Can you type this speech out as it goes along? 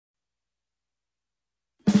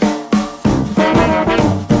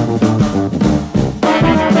Hey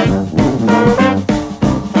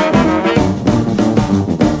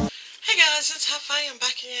guys, it's Haffina, I'm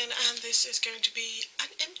back again, and this is going to be an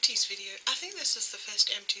Empties video. I think this is the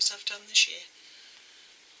first Empties I've done this year.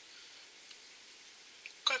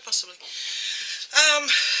 Quite possibly. I'm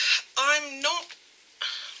not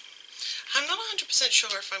 100%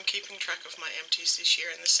 sure if I'm keeping track of my empties this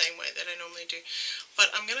year in the same way that I normally do,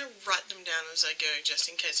 but I'm going to write them down as I go, just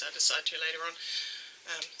in case I decide to later on,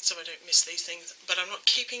 so I don't miss these things. But I'm not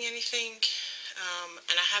keeping anything,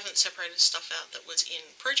 and I haven't separated stuff out that was in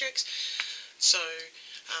projects, so,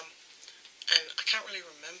 and I can't really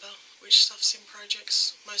remember which stuff's in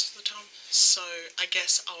projects most of the time, so I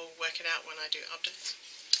guess I'll work it out when I do updates.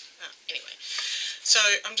 Anyway, so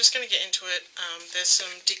I'm just going to get into it. There's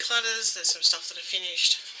some declutters, there's some stuff that I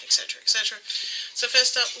finished, etc, etc. So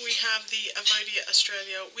first up we have the Avodia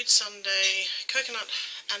Australia Whitsunday Coconut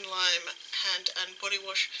and Lime Hand and Body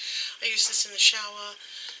Wash. I used this in the shower.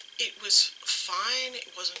 It was fine,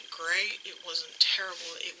 it wasn't great, it wasn't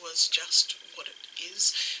terrible, it was just what it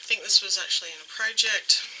is. I think this was actually in a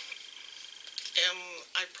project. I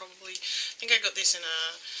think I got this in a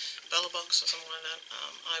Bella box or something like that.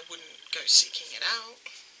 I wouldn't go seeking it out.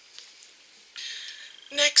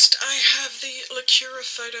 Next I have the Lacura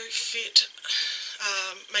Photo Fit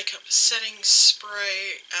makeup setting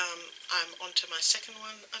spray. I'm onto my second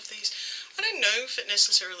one of these. I don't know if it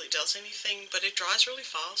necessarily does anything, but it dries really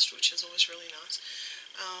fast, which is always really nice.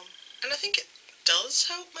 And I think it does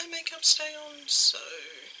help my makeup stay on, so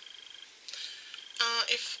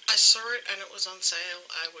if I saw it and it was on sale,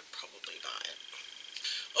 I would probably buy it.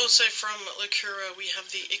 Also from Lacura we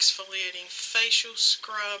have the Exfoliating Facial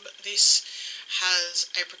Scrub. This has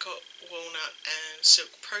apricot, walnut and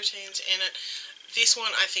silk proteins in it. This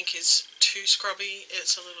one I think is too scrubby,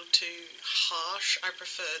 it's a little too harsh. I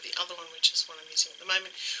prefer the other one, which is what I'm using at the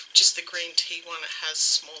moment, which is the green tea one. It has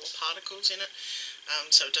smaller particles in it,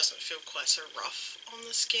 so it doesn't feel quite so rough on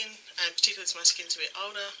the skin, and particularly as my skin's a bit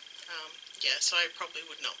older. Yeah, so I probably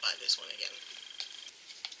would not buy this one again.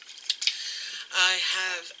 I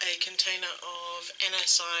have a container of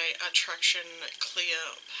NSI Attraction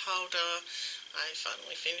Clear Powder. I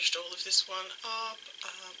finally finished all of this one up.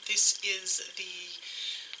 This is the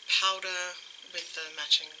powder with the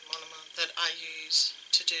matching monomer that I use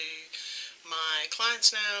to do my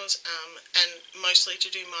clients' nails, and mostly to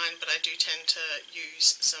do mine, but I do tend to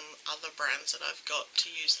use some other brands that I've got to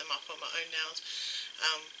use them up on my own nails,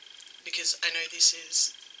 because I know this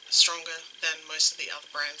is stronger than most of the other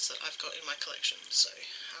brands that I've got in my collection, so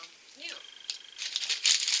yeah.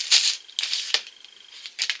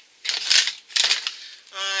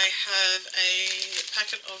 I have a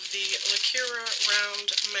packet of the Lacura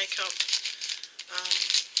Round Makeup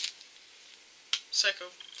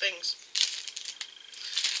circle things.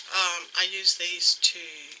 I use these to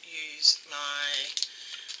use my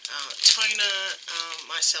toner,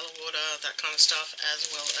 micellar water, that kind of stuff,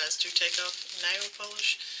 as well as to take off nail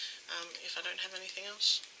polish if I don't have anything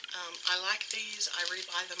else. I like these, I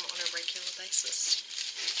rebuy them on a regular basis.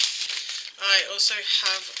 I also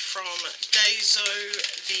have from Daiso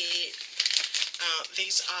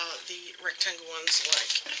these are the rectangle ones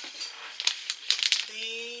like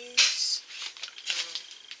these.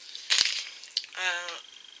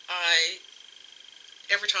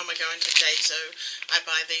 Every time I go into Daiso, I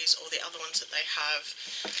buy these or the other ones that they have,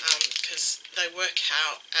 because they work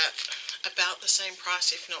out at about the same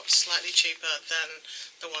price, if not slightly cheaper than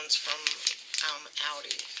the ones from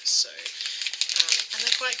Aldi. So, and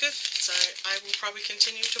they're quite good, so I will probably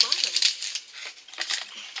continue to buy them.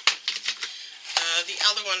 The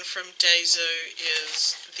other one from Daiso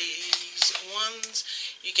is these ones.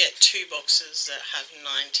 You get 2 boxes that have 90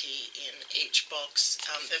 in each box.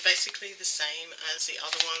 They're basically the same as the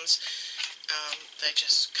other ones. They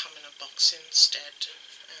just come in a box instead.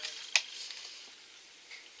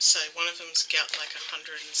 So one of them's got like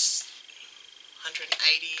 180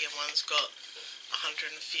 and one's got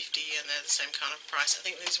 150, and they're the same kind of price. I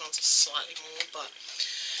think these ones are slightly more, but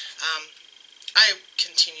I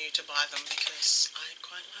continue to buy them because I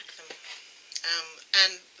quite like them.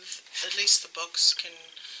 And at least the box can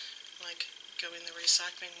like go in the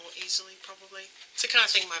recycling more easily, probably. It's the kind of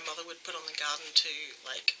thing my mother would put on the garden to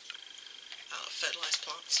like fertilise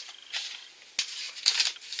plants.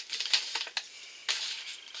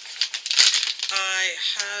 I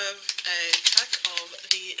have a pack of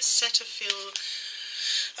the Cetaphil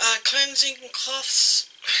cleansing cloths.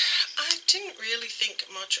 I didn't really think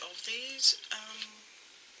much of these,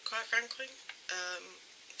 quite frankly.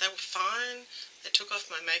 They were fine. They took off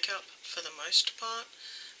my makeup for the most part.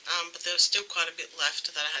 but there was still quite a bit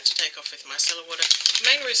left that I had to take off with my micellar water. The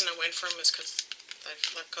main reason I went for them is because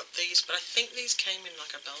I've got these, but I think these came in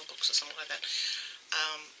like a Bella box or something like that.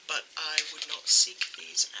 But I would not seek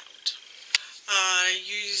these out. I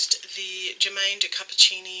used the Germain de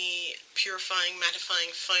Cappuccini Purifying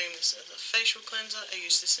Mattifying Foam. This is a facial cleanser. I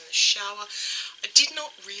used this in the shower. I did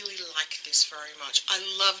not really like this very much. I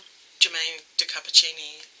love Germain de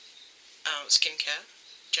Cappuccini skincare,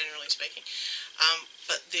 generally speaking,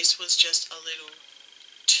 but this was just a little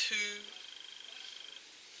too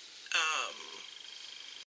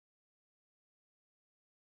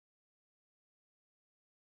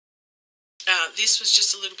this was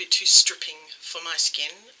just a little bit too stripping for my skin,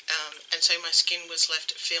 and so my skin was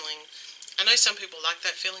left feeling, I know some people like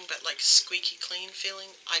that feeling, but like squeaky clean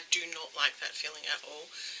feeling, I do not like that feeling at all.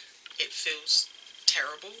 It feels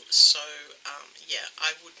terrible, so yeah,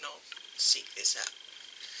 I would not seek this out.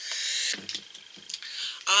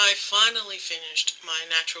 I finally finished my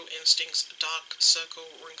Natural Instincts Dark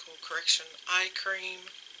Circle Wrinkle Correction Eye Cream.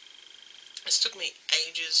 This took me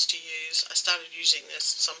ages to use. I started using this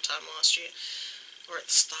sometime last year, or at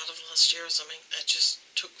the start of last year or something. It just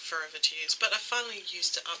took forever to use, but I finally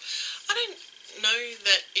used it up. I don't know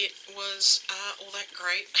that it was all that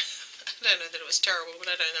great. I don't know that it was terrible, but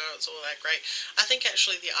I don't know it was all that great. I think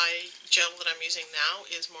actually the eye gel that I'm using now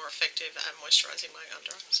is more effective at moisturising my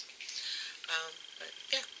under eyes. But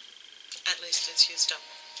yeah, at least it's used up.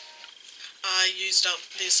 I used up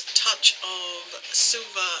this Touch of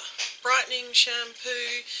Silver Brightening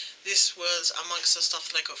Shampoo. This was amongst the stuff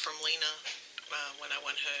that I got from Lena when I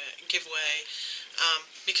won her giveaway,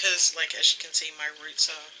 because, like, as you can see, my roots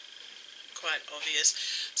are quite obvious.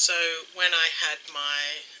 So when I had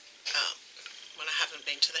my, when I haven't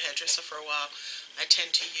been to the hairdresser for a while, I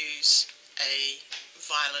tend to use a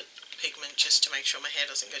violet pigment just to make sure my hair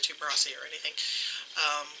doesn't go too brassy or anything.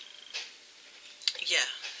 Yeah,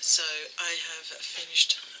 so I have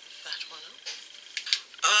finished that one up.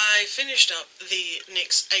 I finished up the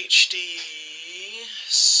NYX HD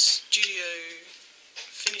Studio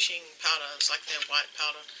Finishing Powder. It's like their white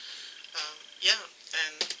powder. Yeah,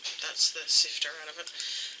 and that's the sifter out of it.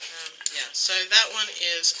 Yeah, so that one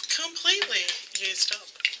is completely used up,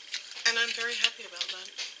 and I'm very happy about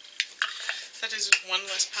that. That is one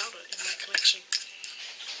less powder in my collection.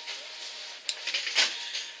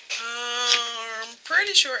 I'm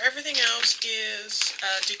pretty sure everything else is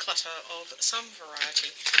a declutter of some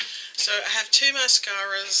variety. So I have two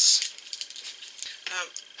mascaras.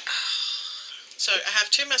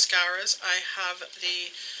 I have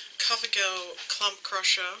the CoverGirl Clump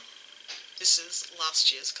Crusher. This is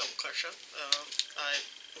last year's Clump Crusher. I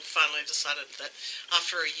finally decided that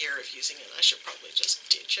after a year of using it, I should probably just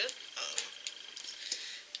ditch it.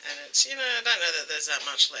 And it's, you know, I don't know that there's that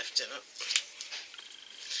much left in it.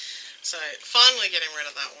 So, finally getting rid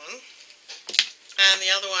of that one. And the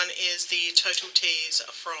other one is the Total Tease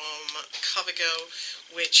from CoverGirl,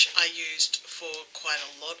 which I used for quite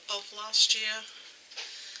a lot of last year.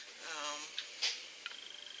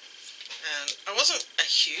 And I wasn't a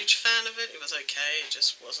huge fan of it. It was okay, it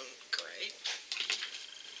just wasn't great.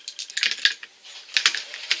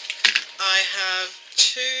 I have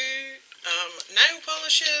two nail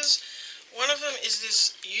polishes. One of them is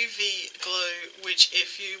this UV Glow, which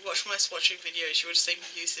if you watch my swatching videos, you would have seen me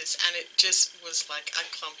use this, and it just was like a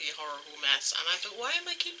clumpy, horrible mess. And I thought, why am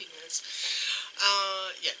I keeping this?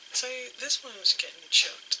 Yeah, so this one was getting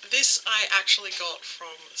chucked. This I actually got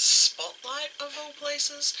from Spotlight, of all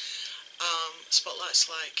places. Spotlight's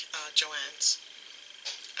like Joann's.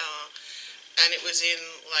 And it was in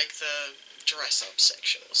like the dress up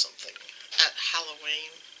section or something at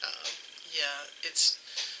Halloween. Yeah, it's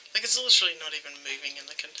literally not even moving in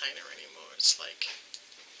the container anymore. It's like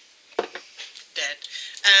dead.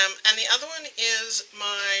 And the other one is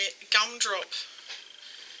my Gumdrop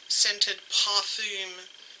scented Parfum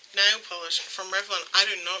nail polish from Revlon. I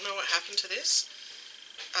do not know what happened to this.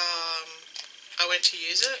 I went to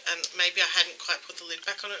use it, and maybe I hadn't quite put the lid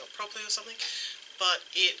back on it properly or something, but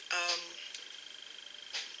it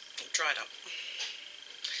dried up.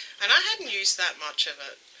 And I hadn't used that much of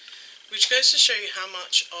it, which goes to show you how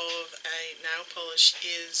much of a nail polish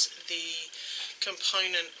is the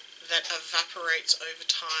component that evaporates over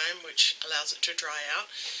time, which allows it to dry out,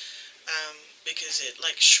 because it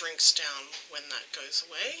like shrinks down when that goes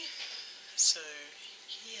away. So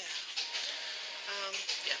yeah.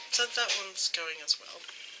 Yeah, so that one's going as well.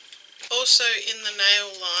 Also in the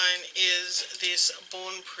nail line is this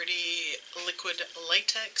Born Pretty liquid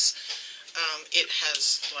latex. It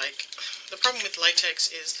has, like, the problem with latex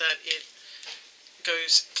is that it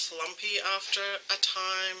goes clumpy after a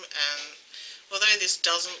time, and although this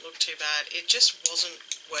doesn't look too bad, it just wasn't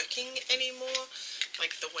working anymore,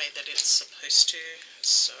 like the way that it's supposed to.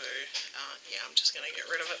 So yeah, I'm just going to get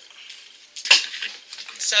rid of it.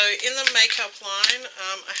 So in the makeup line,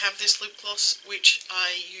 I have this lip gloss which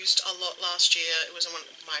I used a lot last year. It was on one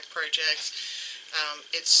of my projects.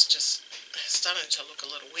 It's just starting to look a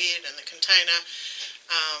little weird in the container.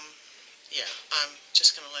 Yeah, I'm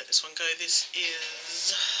just going to let this one go. This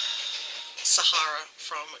is Sahara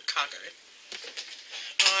from Cargo.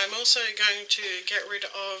 I'm also going to get rid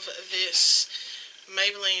of this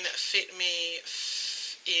Maybelline Fit Me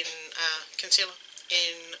in concealer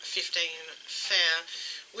in 15 Fair,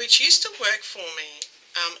 which used to work for me,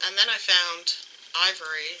 and then I found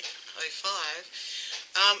Ivory 05,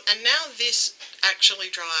 and now this actually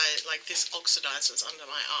like this oxidizes under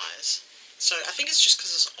my eyes. So I think it's just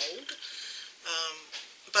because it's old,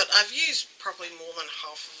 but I've used probably more than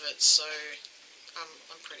half of it, so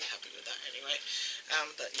I'm pretty happy with that anyway.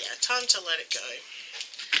 But yeah, time to let it go.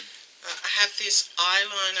 I have this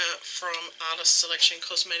eyeliner from Artist Selection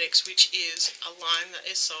Cosmetics, which is a line that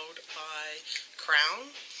is sold by Crown.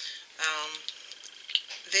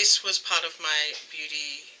 This was part of my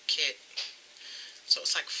beauty kit, so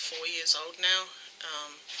it's like 4 years old now,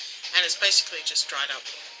 and it's basically just dried up.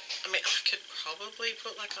 I mean, I could probably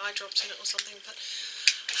put like eye drops in it or something, but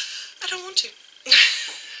I don't want to.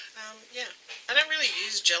 Yeah, I don't really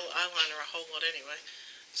use gel eyeliner a whole lot anyway,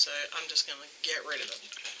 so I'm just going to get rid of it.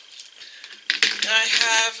 I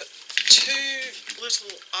have two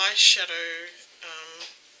little eyeshadow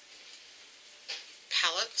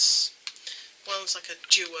palettes. One's like a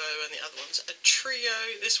duo and the other one's a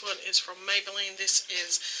trio. This one is from Maybelline. This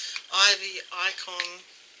is Ivy Icon,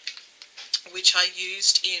 which I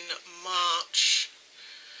used in March.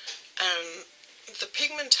 The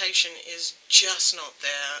pigmentation is just not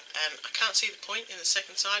there, and I can't see the point in the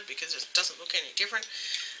second side because it doesn't look any different.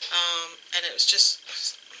 And it was just,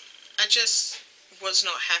 I just was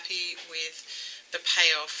not happy with the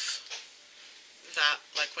payoff that,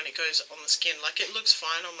 like when it goes on the skin. Like it looks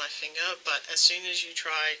fine on my finger, but as soon as you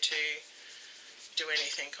try to do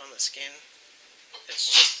anything on the skin,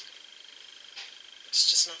 it's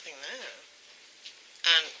just nothing there.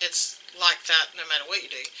 And it's like that no matter what you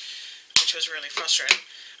do, which was really frustrating.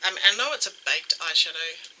 I know it's a baked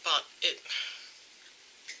eyeshadow, but it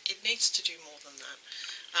needs to do more than that.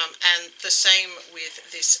 And the same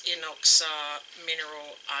with this Inox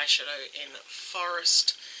mineral eyeshadow in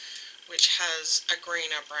Forest, which has a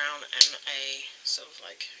greener brown and a sort of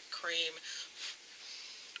like cream.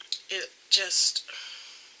 It just,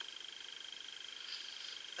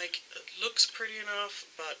 like, it looks pretty enough,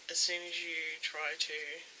 but as soon as you try to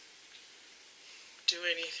do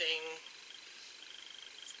anything,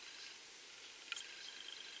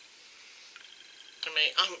 I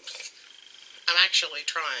mean, I'm actually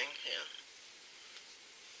trying here.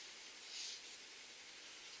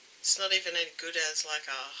 It's not even as good as like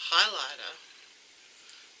a highlighter,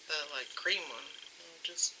 the like cream one. I'll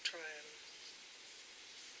just try and...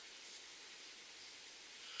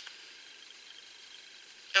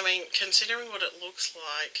 I mean, considering what it looks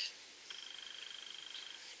like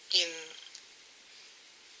in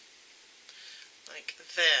like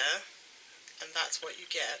there, and that's what you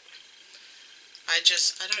get. I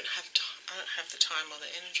don't have the time or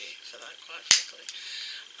the energy for that, quite frankly.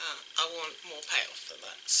 I want more payoff than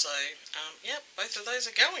that. So, yeah, both of those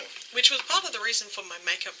are going. Which was part of the reason for my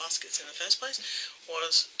makeup baskets in the first place,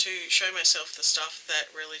 was to show myself the stuff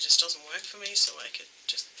that really just doesn't work for me, so I could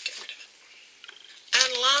just get rid of it.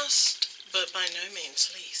 And last, but by no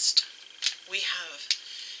means least, we have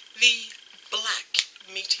the Black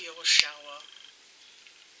Meteor Shower.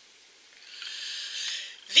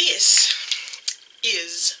 This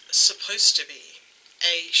is supposed to be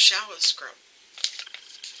a shower scrub.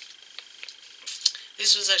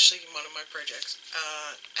 This was actually one of my projects,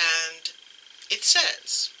 and it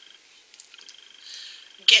says,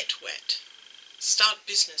 get wet, start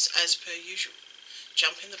business as per usual,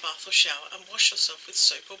 jump in the bath or shower and wash yourself with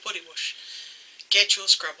soap or body wash, get your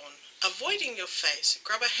scrub on, avoiding your face,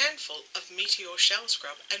 grab a handful of Meteor shower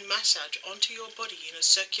scrub and massage onto your body in a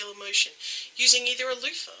circular motion using either a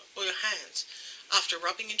loofah or your hands. After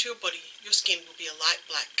rubbing into your body, your skin will be a light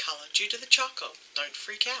black colour due to the charcoal. Don't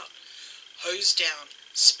freak out. Hose down.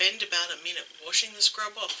 Spend about a minute washing the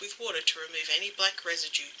scrub off with water to remove any black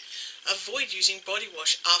residue. Avoid using body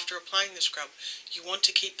wash after applying the scrub. You want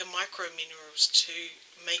to keep the micro minerals to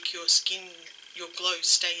make your skin, your glow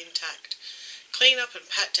stay intact. Clean up and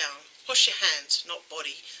pat down. Wash your hands, not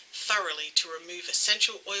body, thoroughly to remove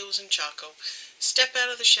essential oils and charcoal. Step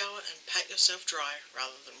out of the shower and pat yourself dry,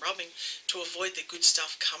 rather than rubbing, to avoid the good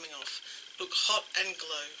stuff coming off. look hot and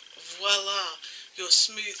glow. Voila! Your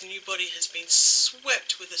smooth new body has been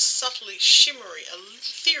swept with a subtly shimmery,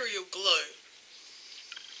 ethereal glow.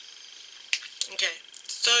 Okay,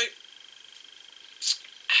 so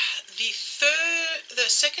the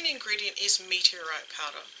second ingredient is meteorite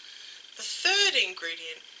powder. The third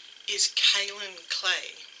ingredient is kaolin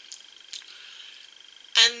clay.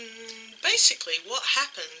 And basically what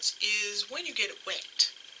happens is when you get it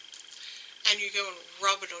wet and you go and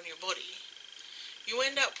rub it on your body, you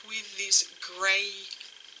end up with this grey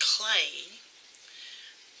clay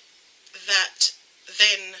that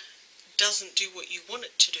then doesn't do what you want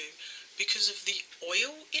it to do because of the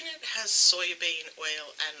oil in it. Has soybean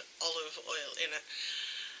oil and olive oil in it.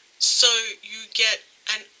 So you get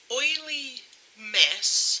an oily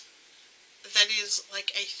mess that is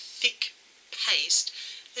like a thick paste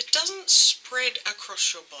that doesn't spread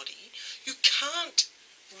across your body. You can't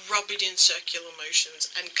rub it in circular motions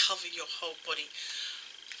and cover your whole body.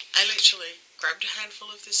 I literally grabbed a handful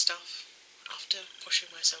of this stuff after washing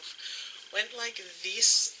myself, went like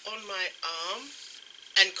this on my arm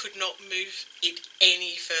and could not move it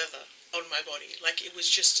any further on my body. Like it was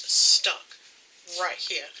just stuck right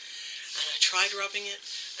here. And I tried rubbing it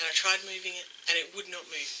and I tried moving it and it would not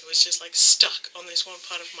move. It was just like stuck on this one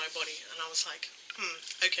part of my body, and I was like,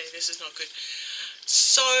 okay, this is not good.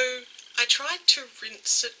 So I tried to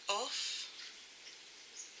rinse it off.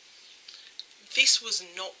 This was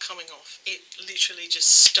not coming off. It literally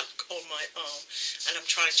just stuck on my arm, and I'm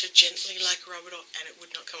trying to gently like rub it off and it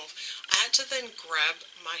would not come off. I had to then grab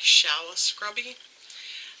my shower scrubby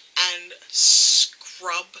and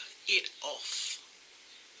scrub it off,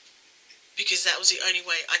 because that was the only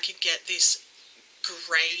way I could get this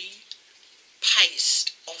grey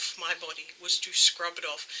paste off my body, was to scrub it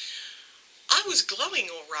off. I was glowing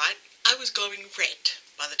alright. I was glowing red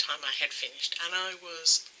by the time I had finished, and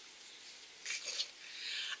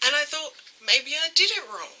I thought maybe I did it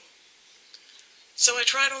wrong. So I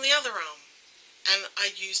tried on the other arm and I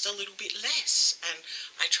used a little bit less, and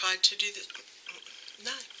I tried to do this.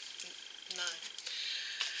 No.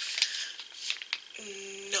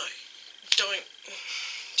 Don't.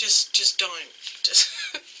 Just don't.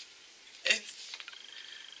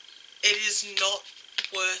 It is not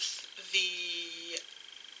worth the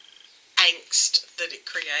angst that it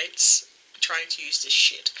creates trying to use this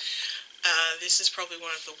shit. This is probably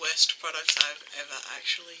one of the worst products I've ever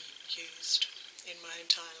actually used in my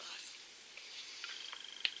entire life.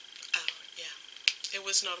 Yeah. It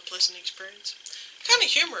was not a pleasant experience. Kind of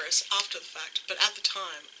humorous after the fact, but at the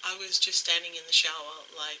time, I was just standing in the shower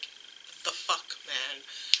like, the fuck, man.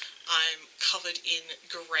 I'm covered in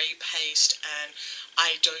grey paste and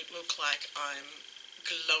I don't look like I'm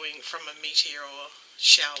glowing from a meteor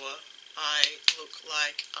shower. I look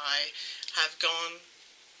like I have gone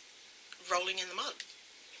rolling in the mud.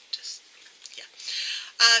 Just, yeah.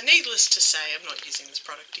 Needless to say, I'm not using this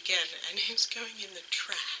product again, and it's going in the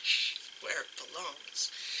trash where it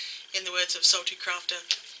belongs. In the words of Salty Crafter,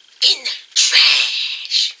 in the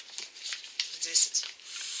trash! This is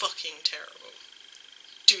fucking terrible.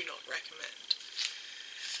 Do not recommend.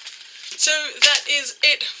 So that is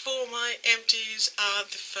it for my empties,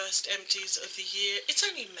 the first empties of the year. It's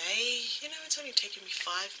only May, you know, it's only taken me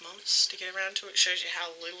 5 months to get around to it. Shows you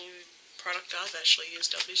how little product I've actually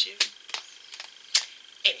used up this year.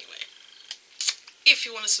 Anyway, if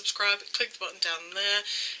you want to subscribe, click the button down there.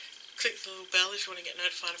 Click the little bell if you want to get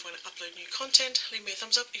notified of when I upload new content. Leave me a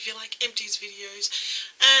thumbs up if you like Empties videos,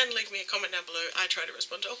 and leave me a comment down below. I try to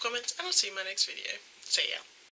respond to all comments, and I'll see you in my next video. See ya.